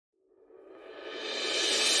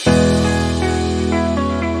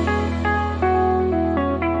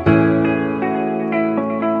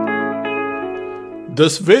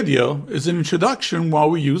This video is an introduction why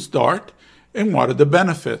we use Dart and what are the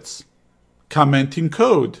benefits. Commenting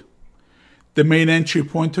code, the main entry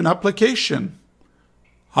point to an application,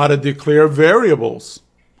 how to declare variables,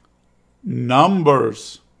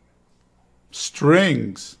 numbers,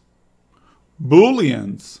 strings,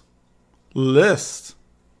 Booleans, lists,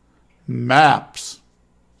 maps,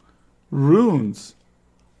 runes,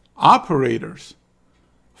 operators.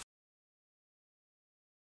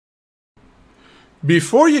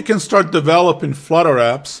 Before you can start developing Flutter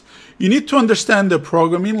apps, you need to understand the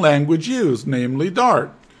programming language used, namely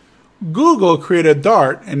Dart. Google created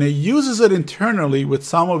Dart and it uses it internally with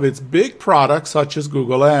some of its big products such as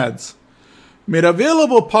Google Ads. Made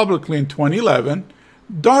available publicly in 2011,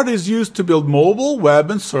 Dart is used to build mobile,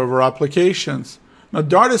 web, and server applications. Now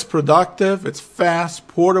Dart is productive, it's fast,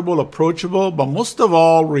 portable, approachable, but most of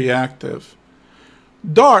all reactive.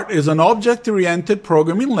 Dart is an object-oriented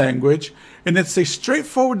programming language, and it's a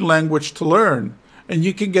straightforward language to learn, and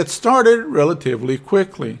you can get started relatively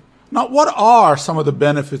quickly. Now, what are some of the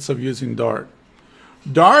benefits of using Dart?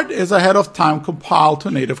 Dart is ahead of time compiled to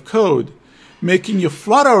native code, making your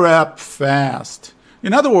Flutter app fast.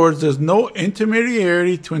 In other words, there's no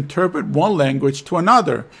intermediary to interpret one language to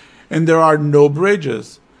another, and there are no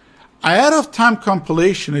bridges. Ahead of time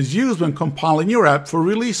compilation is used when compiling your app for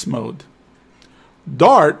release mode.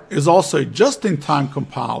 Dart is also just-in-time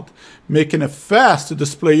compiled, making it fast to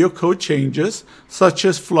display your code changes, such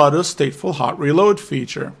as Flutter's stateful hot reload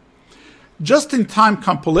feature. Just-in-time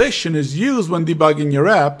compilation is used when debugging your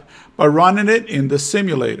app by running it in the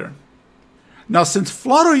simulator. Now, since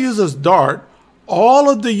Flutter uses Dart, all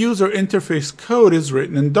of the user interface code is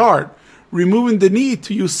written in Dart, removing the need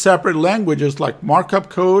to use separate languages like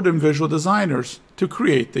markup code and visual designers to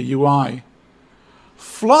create the UI.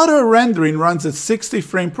 Flutter rendering runs at 60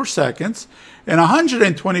 frames per second and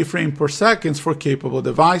 120 frames per second for capable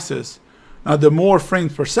devices. Now, the more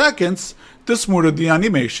frames per second, the smoother the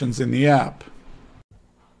animations in the app.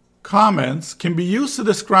 Comments can be used to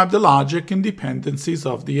describe the logic and dependencies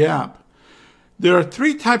of the app. There are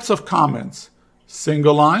three types of comments: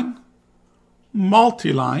 single line,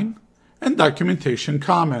 multi-line, and documentation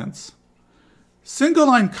comments. Single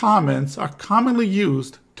line comments are commonly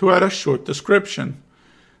used to add a short description.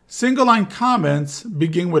 Single-line comments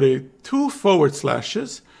begin with 2 forward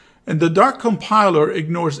slashes, and the Dart compiler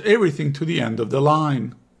ignores everything to the end of the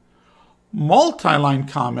line. Multi-line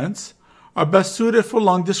comments are best suited for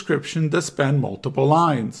long descriptions that span multiple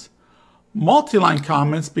lines. Multi-line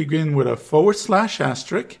comments begin with a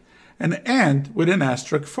 /* and end with an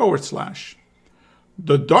 */.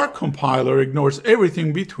 The Dart compiler ignores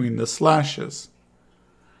everything between the slashes.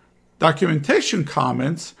 Documentation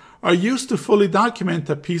comments are used to fully document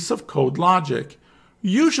a piece of code logic,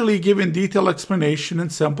 usually giving detailed explanation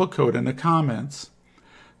and sample code in the comments.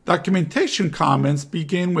 Documentation comments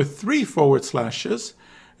begin with 3 forward slashes,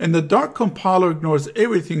 and the Dart compiler ignores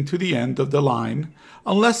everything to the end of the line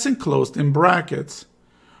unless enclosed in brackets.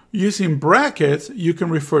 Using brackets, you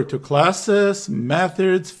can refer to classes,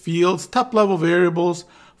 methods, fields, top-level variables,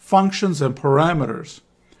 functions, and parameters.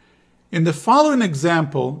 In the following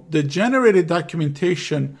example, the generated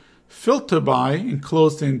documentation filter by,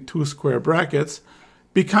 enclosed in 2 square brackets,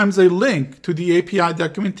 becomes a link to the API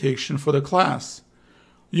documentation for the class.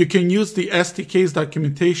 You can use the SDK's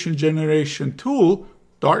documentation generation tool,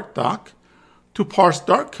 DartDoc, to parse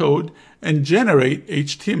Dart code and generate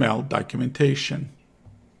HTML documentation.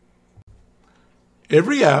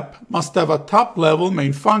 Every app must have a top-level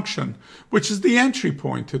main function, which is the entry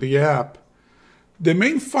point to the app. The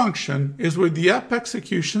main function is where the app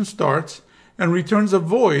execution starts and returns a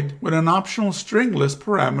void with an optional stringless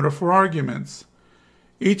parameter for arguments.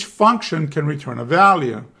 Each function can return a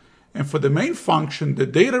value, and for the main function, the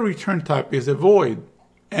data return type is a void,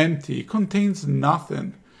 empty, contains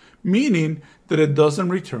nothing, meaning that it doesn't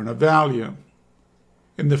return a value.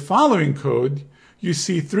 In the following code, you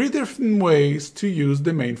see 3 different ways to use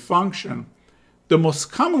the main function. The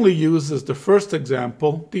most commonly used is the first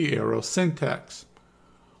example, the arrow syntax.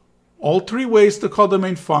 All 3 ways to call the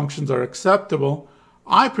main functions are acceptable.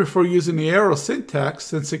 I prefer using the arrow syntax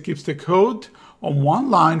since it keeps the code on one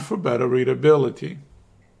line for better readability.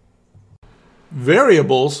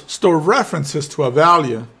 Variables store references to a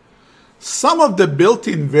value. Some of the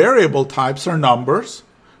built-in variable types are numbers,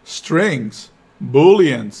 strings,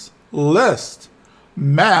 Booleans, lists,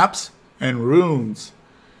 maps, and runes.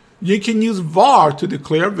 You can use var to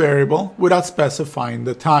declare a variable without specifying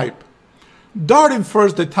the type. Dart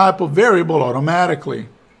infers the type of variable automatically.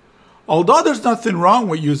 Although there's nothing wrong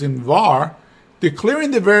with using var,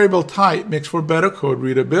 Declaring the variable type makes for better code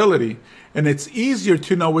readability, and it's easier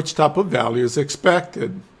to know which type of value is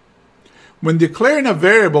expected. When declaring a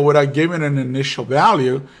variable without giving an initial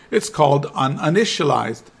value, it's called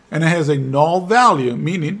uninitialized, and it has a null value,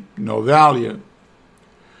 meaning no value.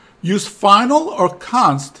 Use final or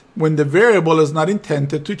const when the variable is not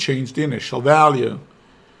intended to change the initial value.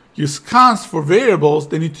 Use const for variables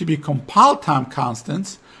that need to be compile time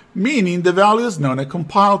constants, meaning the value is known at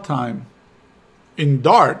compile time. In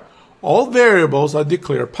Dart, all variables are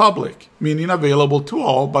declared public, meaning available to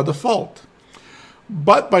all by default.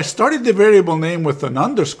 But by starting the variable name with an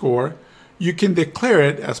underscore, you can declare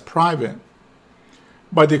it as private.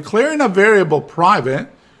 By declaring a variable private,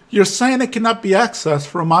 you're saying it cannot be accessed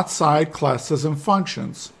from outside classes and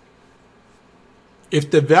functions.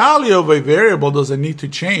 If the value of a variable doesn't need to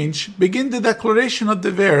change, begin the declaration of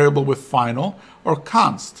the variable with final or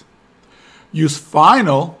const. Use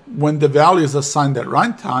final when the value is assigned at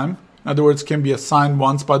runtime, in other words, can be assigned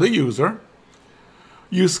once by the user.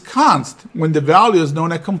 Use const when the value is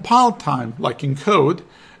known at compile time, like in code,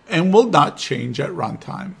 and will not change at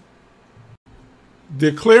runtime.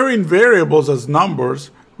 Declaring variables as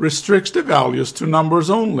numbers restricts the values to numbers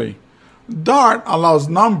only. Dart allows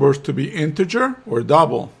numbers to be integer or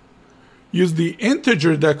double. Use the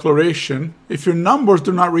integer declaration if your numbers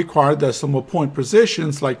do not require decimal point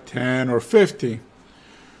precisions like 10 or 50.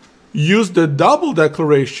 Use the double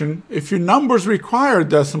declaration if your numbers require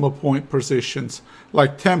decimal point precisions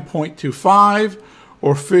like 10.25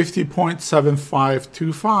 or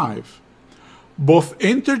 50.7525. Both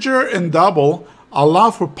integer and double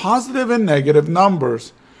allow for positive and negative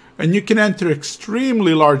numbers, and you can enter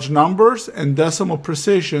extremely large numbers and decimal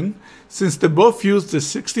precision since they both use the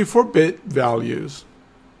 64-bit values.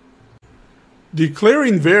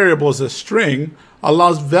 Declaring variables as string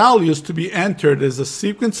allows values to be entered as a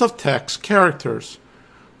sequence of text characters.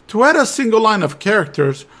 To add a single line of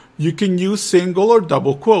characters, you can use single or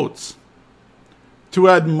double quotes. To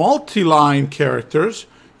add multi-line characters,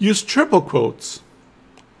 use triple quotes.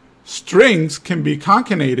 Strings can be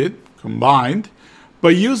concatenated, combined,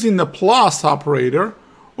 by using the plus operator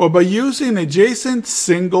or by using adjacent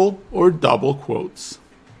single or double quotes.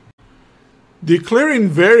 Declaring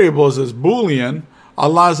variables as Boolean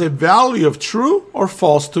allows a value of true or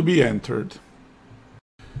false to be entered.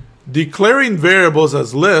 Declaring variables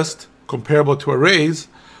as list, comparable to arrays,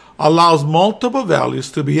 allows multiple values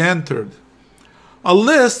to be entered. A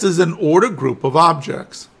list is an ordered group of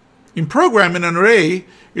objects. In programming, an array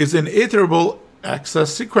is an iterable,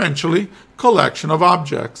 accessed sequentially, collection of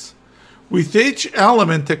objects, with each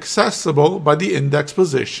element accessible by the index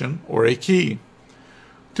position or a key.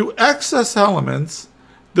 To access elements,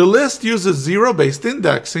 the list uses zero-based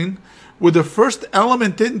indexing, where the first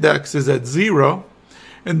element index is at 0,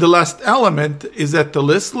 and the last element is at the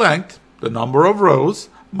list length, the number of rows,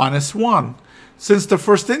 minus 1, since the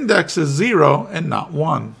first index is 0 and not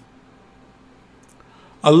 1.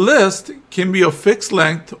 A list can be of fixed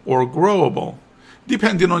length or growable,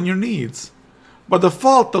 depending on your needs. By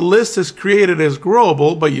default, the list is created as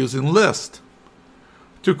growable by using list.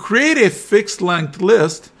 To create a fixed length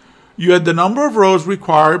list, you add the number of rows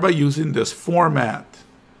required by using this format.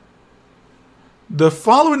 The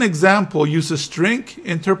following example uses string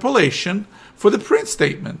interpolation for the print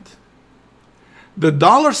statement.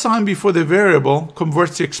 The $sign before the variable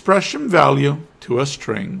converts the expression value to a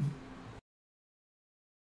string.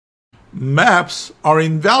 Maps are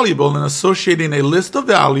invaluable in associating a list of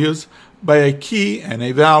values by a key and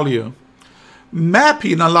a value.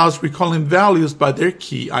 Mapping allows recalling values by their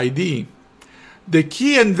key ID. The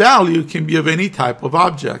key and value can be of any type of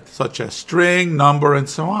object, such as string, number, and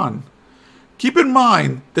so on. Keep in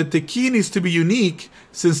mind that the key needs to be unique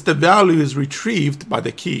since the value is retrieved by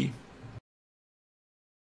the key.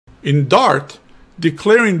 In Dart,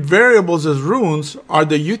 declaring variables as runes are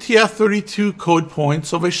the UTF-32 code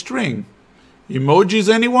points of a string.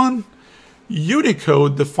 Emojis, anyone?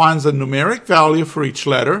 Unicode defines a numeric value for each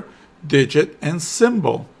letter, digit, and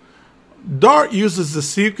symbol. Dart uses the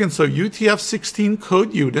sequence of UTF-16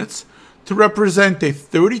 code units to represent a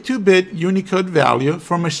 32-bit Unicode value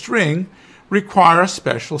from a string require a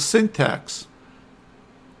special syntax.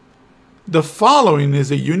 The following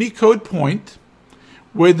is a Unicode point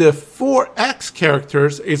where the 4x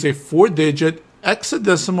characters is a 4-digit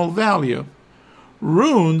hexadecimal value.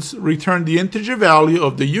 Runes return the integer value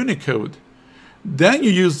of the Unicode. Then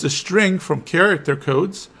you use the string from character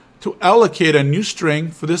codes to allocate a new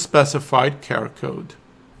string for the specified character code.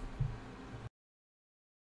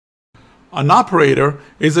 An operator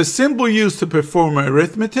is a symbol used to perform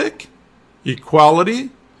arithmetic, equality,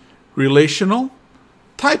 relational,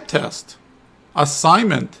 type test.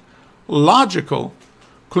 assignment, logical,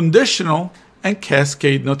 conditional, and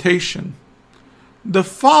cascade notation. The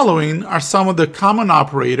following are some of the common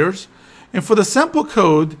operators, and for the sample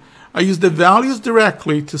code, I use the values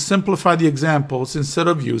directly to simplify the examples instead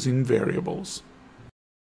of using variables.